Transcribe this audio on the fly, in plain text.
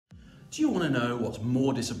Do you want to know what's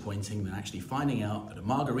more disappointing than actually finding out that a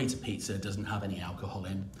Margaretta pizza doesn't have any alcohol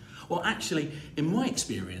in? Well, actually, in my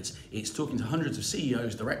experience, it's talking to hundreds of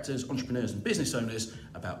CEOs, directors, entrepreneurs, and business owners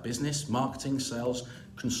about business, marketing, sales,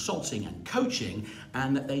 consulting, and coaching,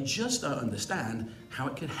 and that they just don't understand how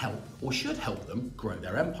it could help or should help them grow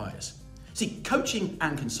their empires. See, coaching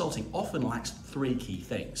and consulting often lacks three key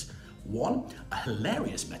things. 1, a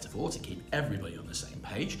hilarious metaphor to keep everybody on the same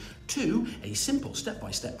page. 2, a simple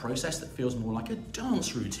step-by-step process that feels more like a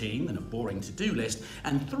dance routine than a boring to-do list.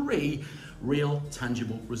 And 3, real,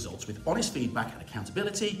 tangible results with honest feedback and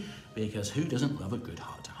accountability, because who doesn't love a good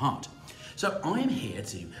heart-to-heart? So I'm here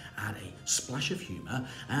to add a splash of humour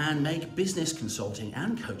and make business consulting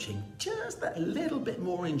and coaching just a little bit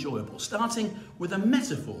more enjoyable, starting with a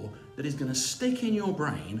metaphor that is going to stick in your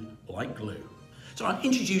brain like glue. So I'm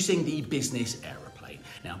introducing the business aeroplane.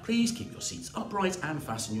 Now please keep your seats upright and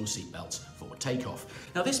fasten your seatbelts for takeoff.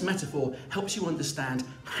 Now this metaphor helps you understand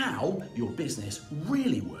how your business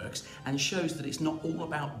really works and shows that it's not all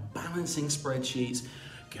about balancing spreadsheets,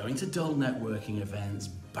 going to dull networking events,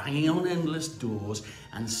 banging on endless doors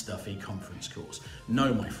and stuffy conference calls.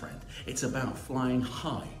 No, my friend, it's about flying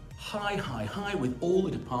high with all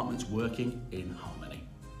the departments working in harmony.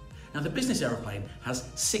 Now, the business aeroplane has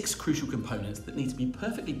 6 crucial components that need to be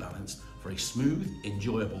perfectly balanced for a smooth,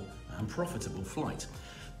 enjoyable, and profitable flight.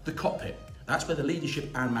 The cockpit, that's where the leadership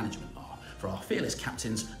and management are, for our fearless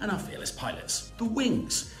captains and our fearless pilots. The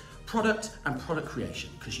wings, product and product creation,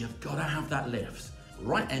 because you've got to have that lift.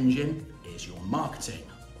 Right engine is your marketing.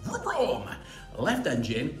 Vroom. Left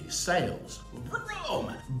engine is sales.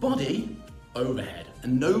 Vroom. Body, overhead,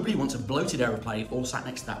 and nobody wants a bloated aeroplane or sat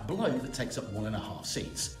next to that bloke that takes up 1.5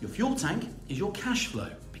 seats. Your fuel tank is your cash flow,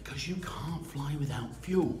 because you can't fly without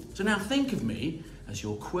fuel. So now think of me as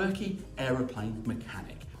your quirky aeroplane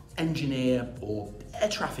mechanic, engineer, or air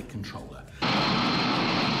traffic controller.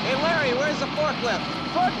 Hey Larry, where's the forklift?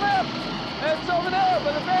 Forklift! It's over there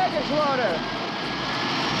by the baggage loader.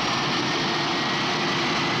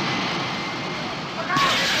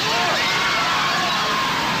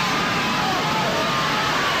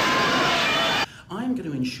 I'm going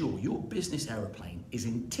to ensure your business aeroplane is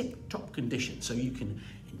in tip-top condition so you can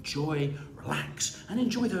enjoy, relax, and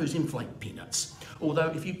enjoy those in-flight peanuts. Although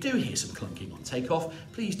if you do hear some clunking on takeoff,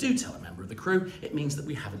 please do tell a member of the crew. It means that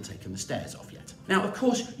we haven't taken the stairs off yet. Now, of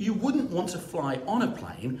course, you wouldn't want to fly on a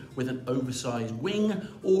plane with an oversized wing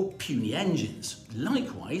or puny engines.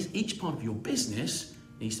 Likewise, each part of your business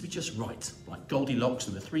needs to be just right, like Goldilocks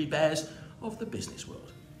and the 3 bears of the business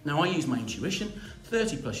world. Now, I use my intuition,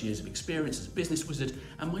 30+ years of experience as a business wizard,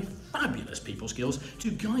 and my fabulous people skills to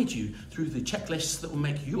guide you through the checklists that will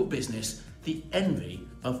make your business the envy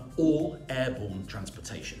of all airborne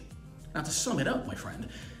transportation. Now, to sum it up, my friend,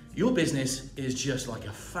 your business is just like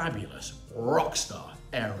a fabulous rock star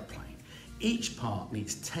aeroplane. Each part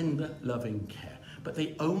needs tender, loving care, but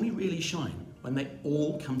they only really shine when they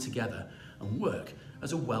all come together and work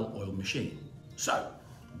as a well-oiled machine. So,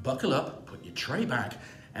 buckle up, put your tray back,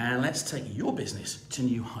 and let's take your business to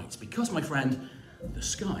new heights, because, my friend, the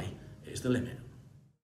sky is the limit.